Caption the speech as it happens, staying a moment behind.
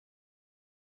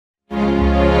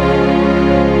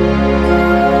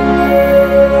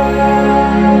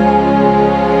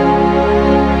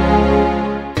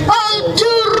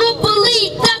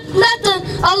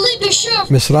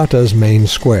Misrata's main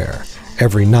square.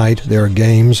 Every night there are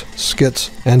games,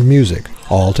 skits, and music,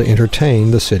 all to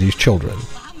entertain the city's children.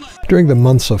 During the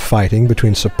months of fighting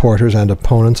between supporters and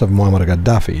opponents of Muammar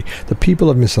Gaddafi, the people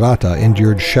of Misrata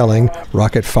endured shelling,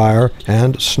 rocket fire,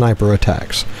 and sniper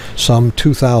attacks. Some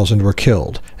 2,000 were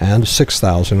killed, and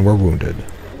 6,000 were wounded.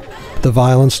 The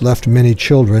violence left many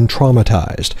children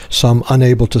traumatized, some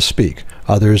unable to speak,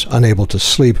 others unable to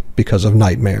sleep because of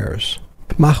nightmares.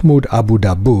 Mahmoud Abu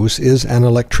Dabous is an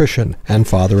electrician and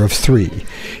father of 3.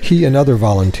 He and other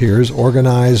volunteers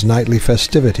organize nightly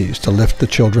festivities to lift the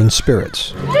children's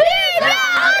spirits.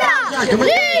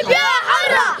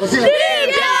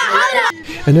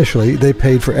 Initially, they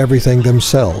paid for everything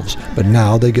themselves, but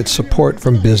now they get support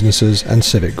from businesses and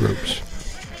civic groups.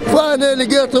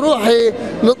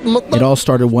 It all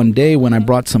started one day when I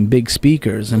brought some big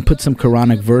speakers and put some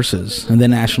Quranic verses and the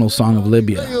national song of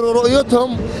Libya.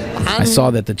 I saw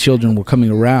that the children were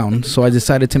coming around, so I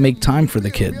decided to make time for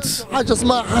the kids.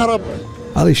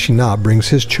 Ali Shinab brings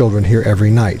his children here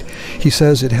every night. He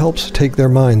says it helps take their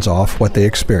minds off what they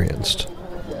experienced.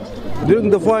 During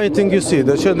the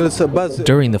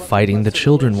fighting, the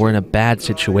children were in a bad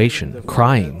situation,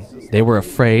 crying. They were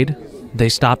afraid. They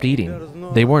stopped eating.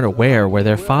 They weren't aware where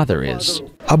their father is.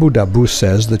 Abu Dabous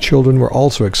says the children were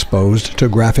also exposed to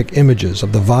graphic images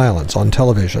of the violence on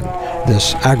television.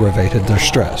 This aggravated their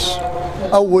stress.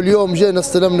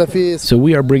 So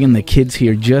we are bringing the kids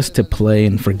here just to play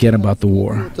and forget about the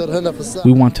war.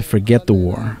 We want to forget the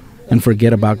war and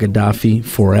forget about Gaddafi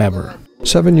forever.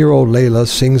 7-year-old Layla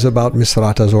sings about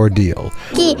Misrata's ordeal.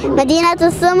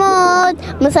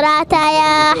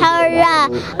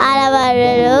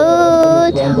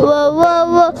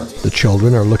 The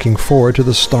children are looking forward to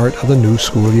the start of the new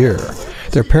school year.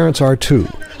 Their parents are too.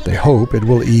 They hope it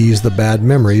will ease the bad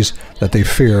memories that they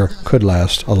fear could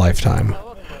last a lifetime.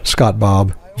 Scott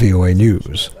Bob, VOA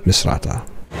News, Misrata.